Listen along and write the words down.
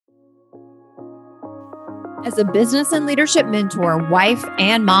As a business and leadership mentor, wife,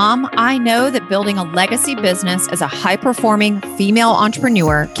 and mom, I know that building a legacy business as a high-performing female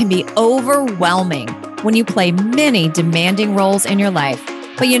entrepreneur can be overwhelming when you play many demanding roles in your life.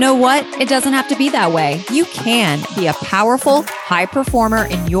 But you know what? It doesn't have to be that way. You can be a powerful, high performer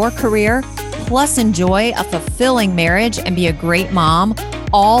in your career, plus enjoy a fulfilling marriage and be a great mom,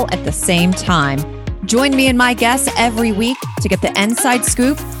 all at the same time. Join me and my guests every week to get the inside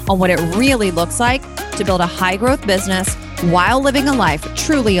scoop on what it really looks like to build a high-growth business while living a life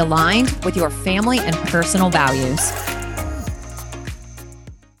truly aligned with your family and personal values.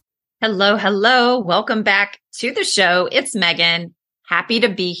 Hello. Welcome back to the show. It's Megan. Happy to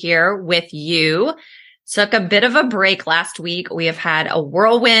be here with you. Took a bit of a break last week. We have had a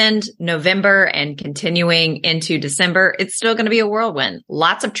whirlwind November and continuing into December. It's still going to be a whirlwind.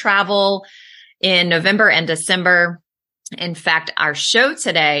 Lots of travel in November and December. In fact, our show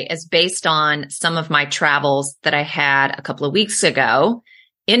today is based on some of my travels that I had a couple of weeks ago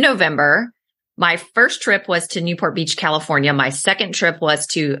in November. My first trip was to Newport Beach, California. My second trip was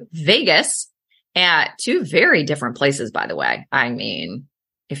to Vegas, at two very different places, by the way. I mean,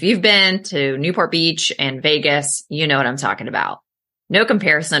 if you've been to Newport Beach and Vegas, you know what I'm talking about. No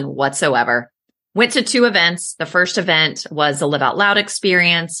comparison whatsoever. Went to two events. The first event was the Live Out Loud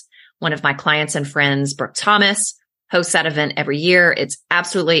experience. One of my clients and friends, Brooke Thomas, hosts that event every year. It's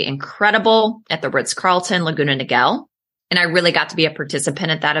absolutely incredible at the Ritz-Carlton, Laguna Niguel. And I really got to be a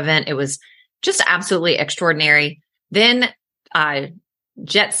participant at that event. It was just absolutely extraordinary. Then I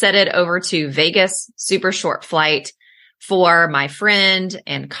jet setted over to Vegas, super short flight for my friend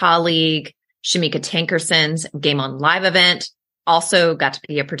and colleague, Shamika Tankerson's Game On Live event. Also got to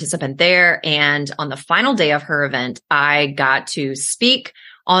be a participant there. And on the final day of her event, I got to speak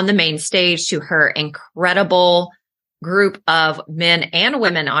on the main stage to her incredible group of men and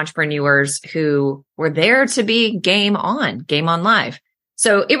women entrepreneurs who were there to be Game On Live.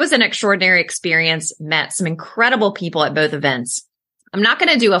 So it was an extraordinary experience, met some incredible people at both events. I'm not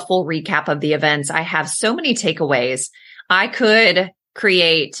going to do a full recap of the events. I have so many takeaways. I could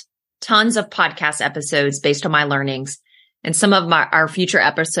create tons of podcast episodes based on my learnings, and some of our future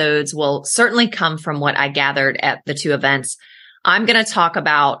episodes will certainly come from what I gathered at the two events. I'm going to talk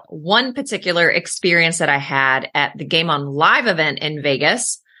about one particular experience that I had at the Game On Live event in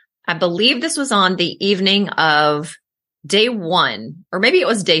Vegas. I believe this was on the evening of day one, or maybe it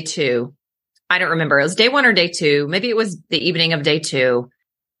was day two. I don't remember. It was day one or day two. Maybe it was the evening of day two.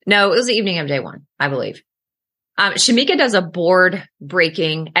 No, it was the evening of day one, I believe. Shamika does a board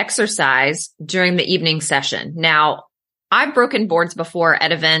breaking exercise during the evening session. Now, I've broken boards before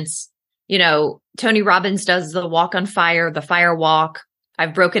at events. You know, Tony Robbins does the walk on fire, the fire walk.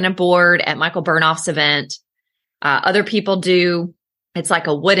 I've broken a board at Michael Burnoff's event. Other people do. It's like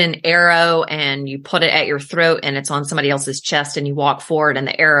a wooden arrow and you put it at your throat and it's on somebody else's chest and you walk forward and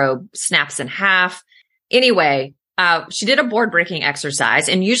the arrow snaps in half. Anyway, she did a board breaking exercise.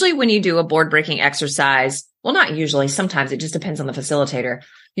 And usually when you do a board breaking exercise, well, not usually, sometimes it just depends on the facilitator.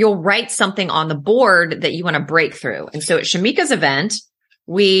 You'll write something on the board that you want to break through. And so at Shamika's event,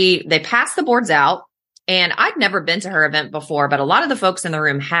 they passed the boards out, and I'd never been to her event before, but a lot of the folks in the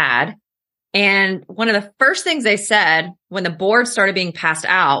room had. And one of the first things they said when the boards started being passed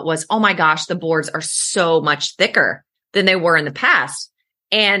out was, oh my gosh, the boards are so much thicker than they were in the past.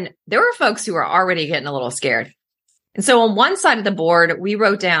 And there were folks who were already getting a little scared. And so on one side of the board, we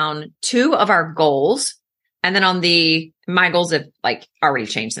wrote down two of our goals. And then on my goals have already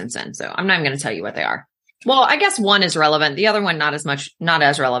changed since then. So I'm not even going to tell you what they are. Well, I guess one is relevant. The other one, not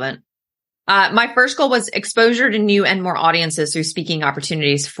as relevant. My first goal was exposure to new and more audiences through speaking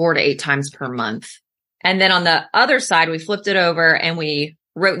opportunities 4 to 8 times per month. And then on the other side, we flipped it over and we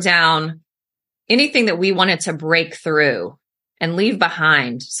wrote down anything that we wanted to break through and leave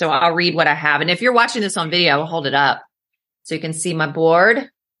behind. So I'll read what I have. And if you're watching this on video, I'll hold it up so you can see my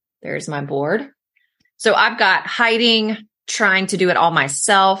board. There's my board. So I've got hiding, trying to do it all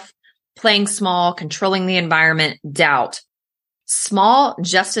myself, playing small, controlling the environment, doubt, small,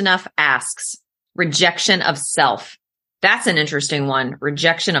 just enough asks, rejection of self. That's an interesting one.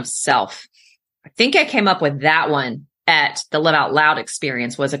 Rejection of self. I think I came up with that one at the Live Out Loud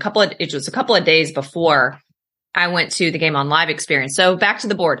experience. It was a couple of days before I went to the Game On Live experience. So back to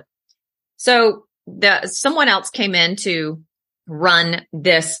the board. So someone else came in to run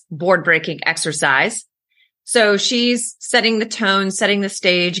this board breaking exercise. So she's setting the tone, setting the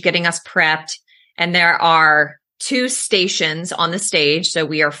stage, getting us prepped. And there are 2 stations on the stage. So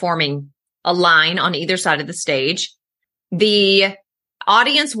we are forming a line on either side of the stage. The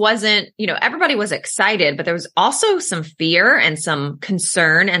audience wasn't, everybody was excited, but there was also some fear and some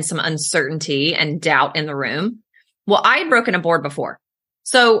concern and some uncertainty and doubt in the room. Well, I had broken a board before.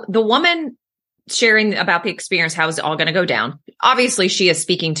 So the woman sharing about the experience, how is it all going to go down? Obviously, she is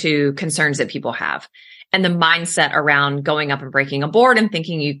speaking to concerns that people have and the mindset around going up and breaking a board and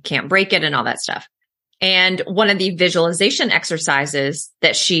thinking you can't break it and all that stuff. And one of the visualization exercises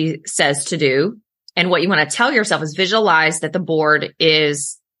that she says to do, and what you want to tell yourself, is visualize that the board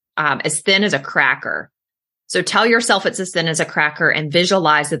is as thin as a cracker. So tell yourself it's as thin as a cracker and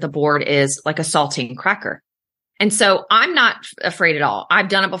visualize that the board is like a saltine cracker. And so I'm not afraid at all. I've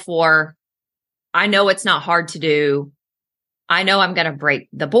done it before. I know it's not hard to do. I know I'm going to break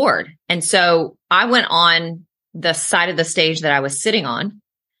the board. And so I went on the side of the stage that I was sitting on.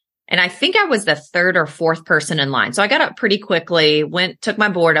 And I think I was the third or fourth person in line. So I got up pretty quickly, took my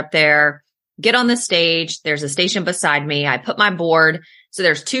board up there, get on the stage. There's a station beside me. I put my board. So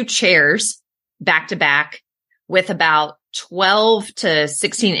there's 2 chairs back to back with about 12 to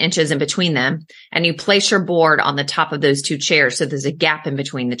 16 inches in between them. And you place your board on the top of those 2 chairs. So there's a gap in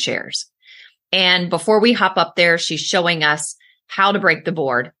between the chairs. And before we hop up there, she's showing us how to break the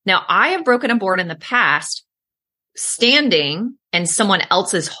board. Now, I have broken a board in the past standing and someone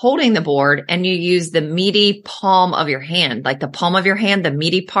else is holding the board and you use the meaty palm of your hand, like the palm of your hand, the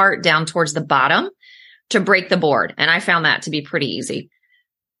meaty part down towards the bottom to break the board. And I found that to be pretty easy.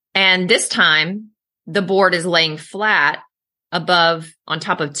 And this time the board is laying flat laying on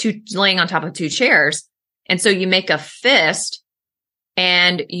top of 2 chairs. And so you make a fist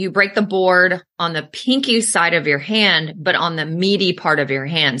and you break the board on the pinky side of your hand, but on the meaty part of your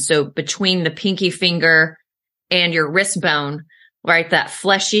hand. So between the pinky finger and your wrist bone, right? That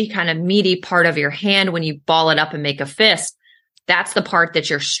fleshy kind of meaty part of your hand, when you ball it up and make a fist, that's the part that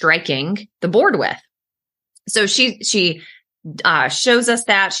you're striking the board with. So she shows us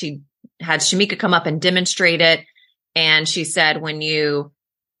that. She had Shamika come up and demonstrate it. And she said, when you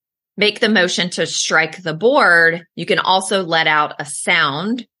make the motion to strike the board, you can also let out a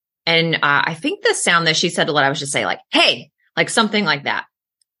sound. And I think the sound that she said to let, I was just say like, hey, like something like that.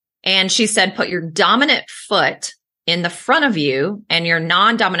 And she said, put your dominant foot in the front of you and your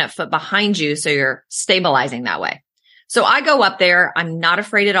non-dominant foot behind you. So you're stabilizing that way. So I go up there. I'm not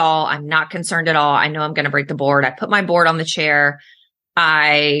afraid at all. I'm not concerned at all. I know I'm going to break the board. I put my board on the chair.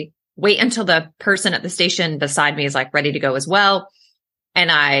 I wait until the person at the station beside me is like ready to go as well.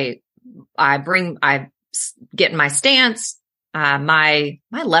 And I get in my stance. My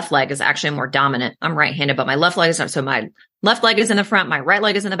left leg is actually more dominant. I'm right-handed, but my left leg is not. So my left leg is in the front. My right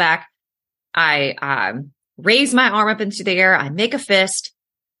leg is in the back. I raise my arm up into the air. I make a fist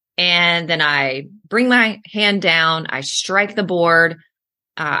and then I bring my hand down. I strike the board.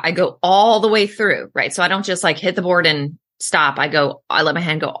 I go all the way through, right? So I don't just like hit the board and stop. I let my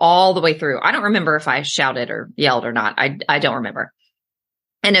hand go all the way through. I don't remember if I shouted or yelled or not. I don't remember.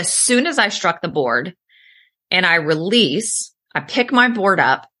 And as soon as I struck the board and I release, I pick my board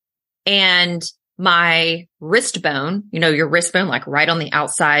up and my wrist bone, your wrist bone, like right on the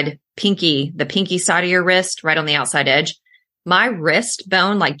outside the pinky side of your wrist, right on the outside edge, my wrist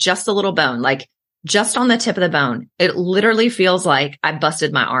bone, like just a little bone, like just on the tip of the bone, it literally feels like I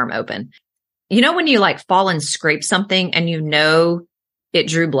busted my arm open. When you like fall and scrape something and it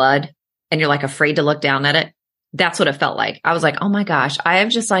drew blood and you're like afraid to look down at it. That's what it felt like. I was like, oh my gosh, I have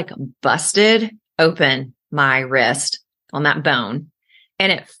just like busted open my wrist on that bone.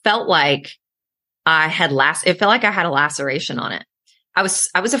 And it felt like I had a laceration on it. I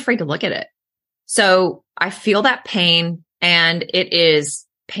was afraid to look at it. So I feel that pain and it is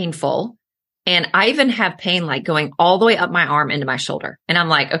painful. And I even have pain like going all the way up my arm into my shoulder. And I'm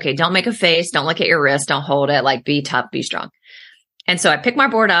like, okay, don't make a face. Don't look at your wrist. Don't hold it. Like be tough, be strong. And so I pick my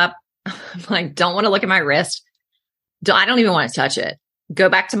board up. I'm like, don't want to look at my wrist. I don't even want to touch it. Go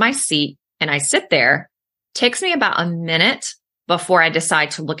back to my seat and I sit there. Takes me about a minute before I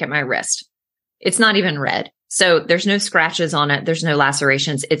decide to look at my wrist. It's not even red. So there's no scratches on it. There's no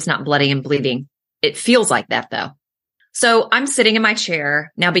lacerations. It's not bloody and bleeding. It feels like that though. So I'm sitting in my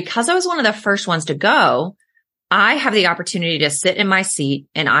chair. Now, because I was one of the first ones to go, I have the opportunity to sit in my seat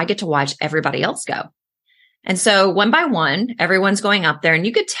and I get to watch everybody else go. And so one by one, everyone's going up there and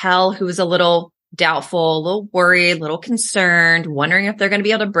you could tell who was a little doubtful, a little worried, a little concerned, wondering if they're going to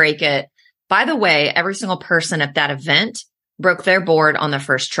be able to break it. By the way, every single person at that event broke their board on the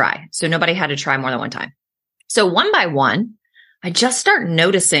first try. So nobody had to try more than one time. So one by one, I just start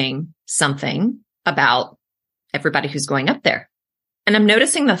noticing something about everybody who's going up there. And I'm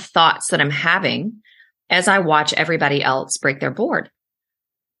noticing the thoughts that I'm having as I watch everybody else break their board.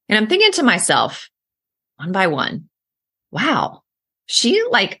 And I'm thinking to myself, one by one, wow, She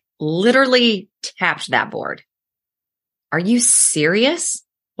like literally tapped that board. Are you serious?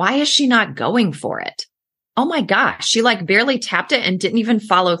 Why is she not going for it? Oh my gosh. She like barely tapped it and didn't even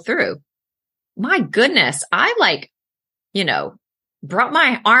follow through. My goodness. I like, brought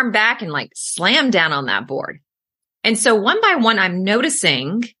my arm back and like slammed down on that board. And so one by one, I'm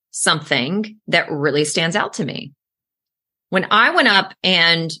noticing something that really stands out to me. When I went up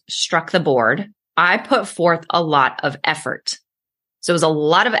and struck the board, I put forth a lot of effort. So it was a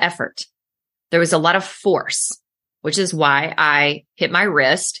lot of effort. There was a lot of force, which is why I hit my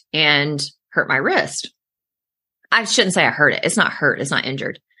wrist and hurt my wrist. I shouldn't say I hurt it. It's not hurt. It's not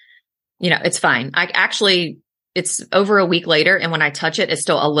injured. It's fine. It's over a week later. And when I touch it, it's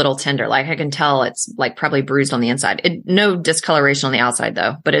still a little tender. Like I can tell it's like probably bruised on the inside. No discoloration on the outside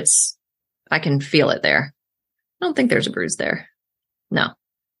though, but I can feel it there. I don't think there's a bruise there. No.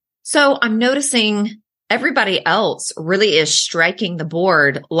 So I'm noticing everybody else really is striking the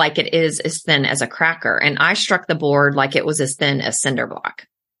board like it is as thin as a cracker. And I struck the board like it was as thin as cinder block.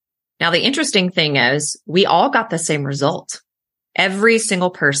 Now, the interesting thing is we all got the same result. Every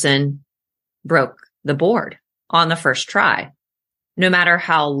single person broke the board on the first try, no matter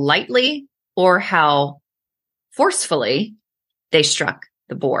how lightly or how forcefully they struck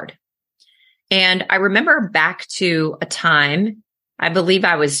the board. And I remember back to a time, I believe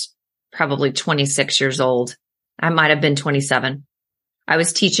I was probably 26 years old. I might have been 27. I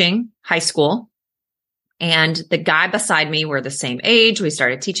was teaching high school and the guy beside me were the same age. We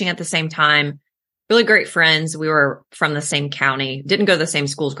started teaching at the same time. Really great friends. We were from the same county, didn't go to the same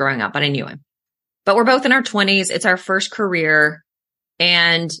schools growing up, but I knew him. But we're both in our 20s. It's our first career.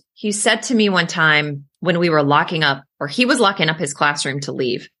 And he said to me one time when we were locking up, or he was locking up his classroom to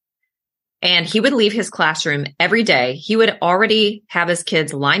leave. And he would leave his classroom every day. He would already have his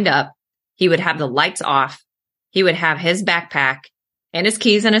kids lined up. He would have the lights off. He would have his backpack and his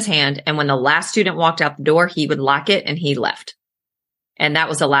keys in his hand. And when the last student walked out the door, he would lock it and he left. And that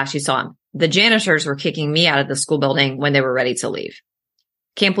was the last you saw him. The janitors were kicking me out of the school building when they were ready to leave.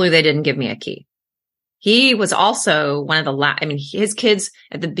 Can't believe they didn't give me a key. He was also one of the his kids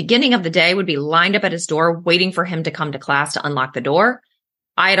at the beginning of the day would be lined up at his door waiting for him to come to class to unlock the door.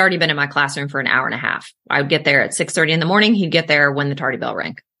 I had already been in my classroom for an hour and a half. I would get there at 6:30 in the morning. He'd get there when the tardy bell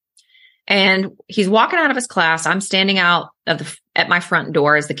rang. And he's walking out of his class. I'm standing out at my front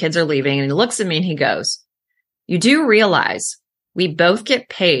door as the kids are leaving. And he looks at me and he goes, "You do realize we both get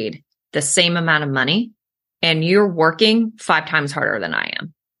paid the same amount of money and you're working 5 times harder than I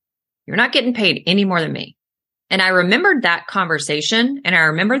am. You're not getting paid any more than me." And I remembered that conversation. And I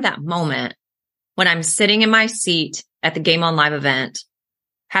remembered that moment when I'm sitting in my seat at the Game On Live event,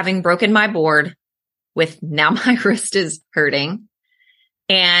 having broken my board with now my wrist is hurting.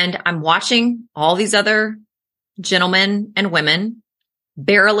 And I'm watching all these other gentlemen and women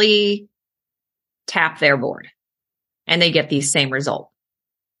barely tap their board and they get the same result.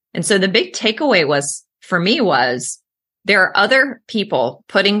 And so the big takeaway for me was there are other people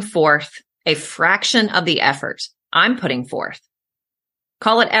putting forth a fraction of the effort I'm putting forth.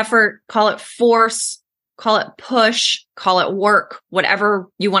 Call it effort, call it force, call it push, call it work, whatever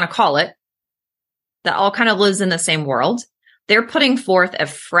you want to call it. That all kind of lives in the same world. They're putting forth a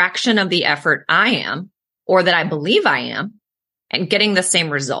fraction of the effort I am, or that I believe I am, and getting the same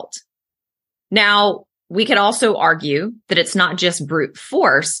result. Now, we could also argue that it's not just brute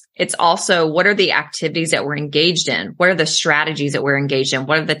force. It's also what are the activities that we're engaged in? What are the strategies that we're engaged in?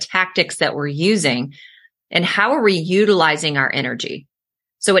 What are the tactics that we're using? And how are we utilizing our energy?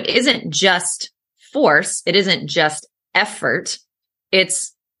 So it isn't just force. It isn't just effort.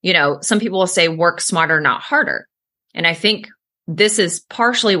 It's, some people will say work smarter, not harder. And I think this is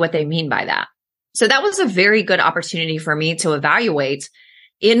partially what they mean by that. So that was a very good opportunity for me to evaluate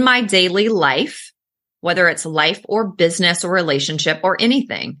in my daily life, whether it's life or business or relationship or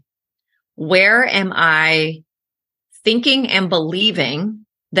anything. Where am I thinking and believing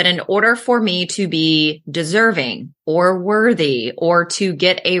that in order for me to be deserving or worthy or to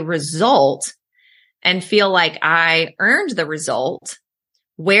get a result and feel like I earned the result,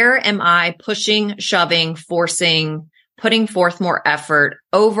 where am I pushing, shoving, forcing, putting forth more effort,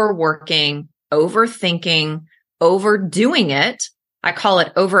 overworking, overthinking, overdoing it? I call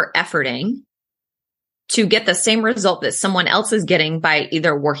it over-efforting to get the same result that someone else is getting by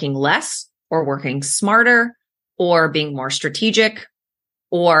either working less or working smarter or being more strategic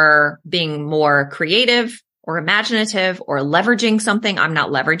or being more creative or imaginative or leveraging something I'm not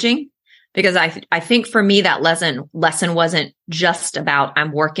leveraging. Because I think for me, that lesson wasn't just about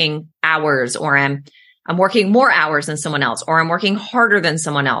I'm working hours or I'm working more hours than someone else or I'm working harder than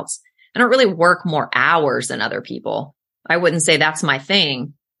someone else. I don't really work more hours than other people. I wouldn't say that's my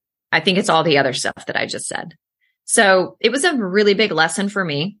thing. I think it's all the other stuff that I just said. So it was a really big lesson for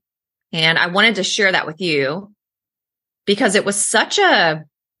me. And I wanted to share that with you because it was such a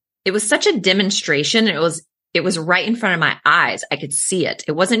demonstration. It was right in front of my eyes. I could see it.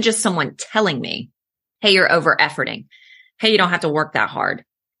 It wasn't just someone telling me, hey, you're over efforting. Hey, you don't have to work that hard.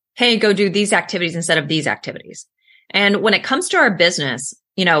 Hey, go do these activities instead of these activities. And when it comes to our business,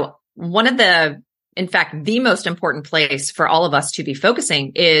 in fact, the most important place for all of us to be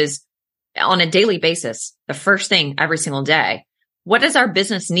focusing is on a daily basis, the first thing every single day. What does our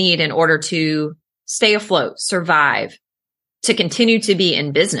business need in order to stay afloat, survive, to continue to be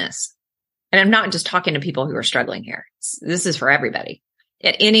in business? And I'm not just talking to people who are struggling here. This is for everybody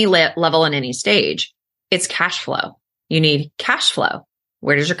at any level and any stage. It's cash flow. You need cash flow.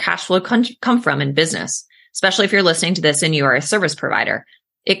 Where does your cash flow come from in business? Especially if you're listening to this and you are a service provider,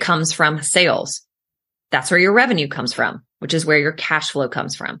 it comes from sales. That's where your revenue comes from, which is where your cash flow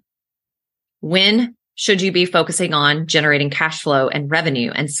comes from. When should you be focusing on generating cash flow and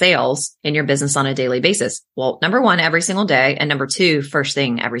revenue and sales in your business on a daily basis? Well, number one, every single day. And number two, first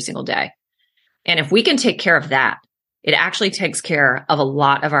thing every single day. And if we can take care of that, it actually takes care of a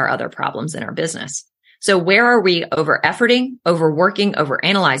lot of our other problems in our business. So where are we over efforting, overworking, over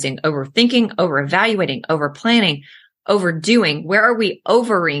analyzing, overthinking, over evaluating, over planning, overdoing? Where are we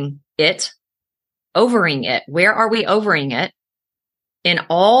overing it? Where are we overing it in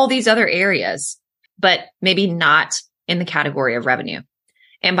all these other areas, but maybe not in the category of revenue?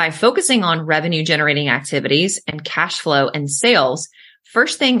 And by focusing on revenue generating activities and cash flow and sales,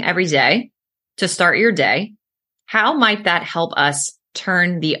 first thing every day to start your day, how might that help us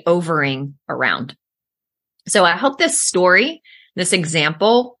turn the overing around? So I hope this story, this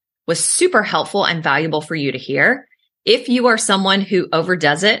example was super helpful and valuable for you to hear. If you are someone who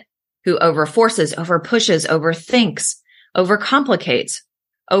overdoes it, who overforces, overpushes, overthinks, overcomplicates,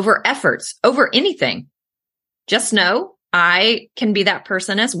 over efforts, over anything, just know I can be that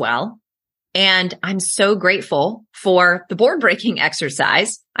person as well. And I'm so grateful for the board breaking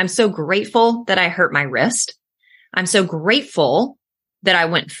exercise. I'm so grateful that I hurt my wrist. I'm so grateful that I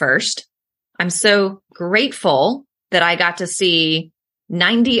went first. I'm so grateful that I got to see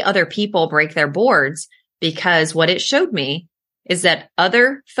 90 other people break their boards, because what it showed me is that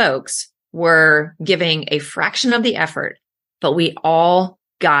other folks were giving a fraction of the effort, but we all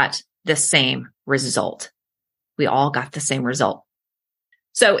got the same result. We all got the same result.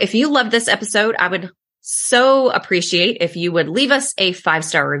 So if you love this episode, I would so appreciate if you would leave us a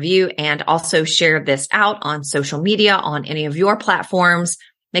 5-star review and also share this out on social media, on any of your platforms.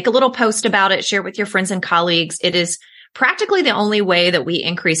 Make a little post about it, share it with your friends and colleagues. It is practically the only way that we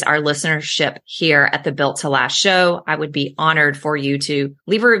increase our listenership here at the Built to Last show. I would be honored for you to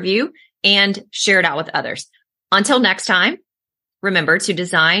leave a review and share it out with others. Until next time, remember to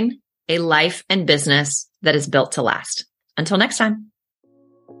design a life and business that is built to last. Until next time.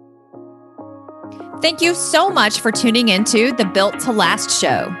 Thank you so much for tuning into the Built to Last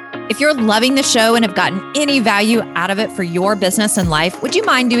show. If you're loving the show and have gotten any value out of it for your business and life, would you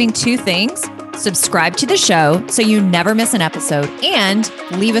mind doing 2 things? Subscribe to the show so you never miss an episode, and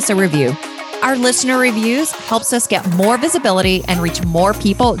leave us a review. Our listener reviews helps us get more visibility and reach more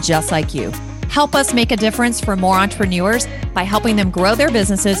people just like you. Help us make a difference for more entrepreneurs by helping them grow their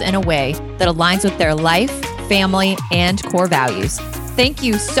businesses in a way that aligns with their life, family, and core values. Thank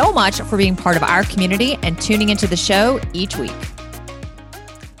you so much for being part of our community and tuning into the show each week.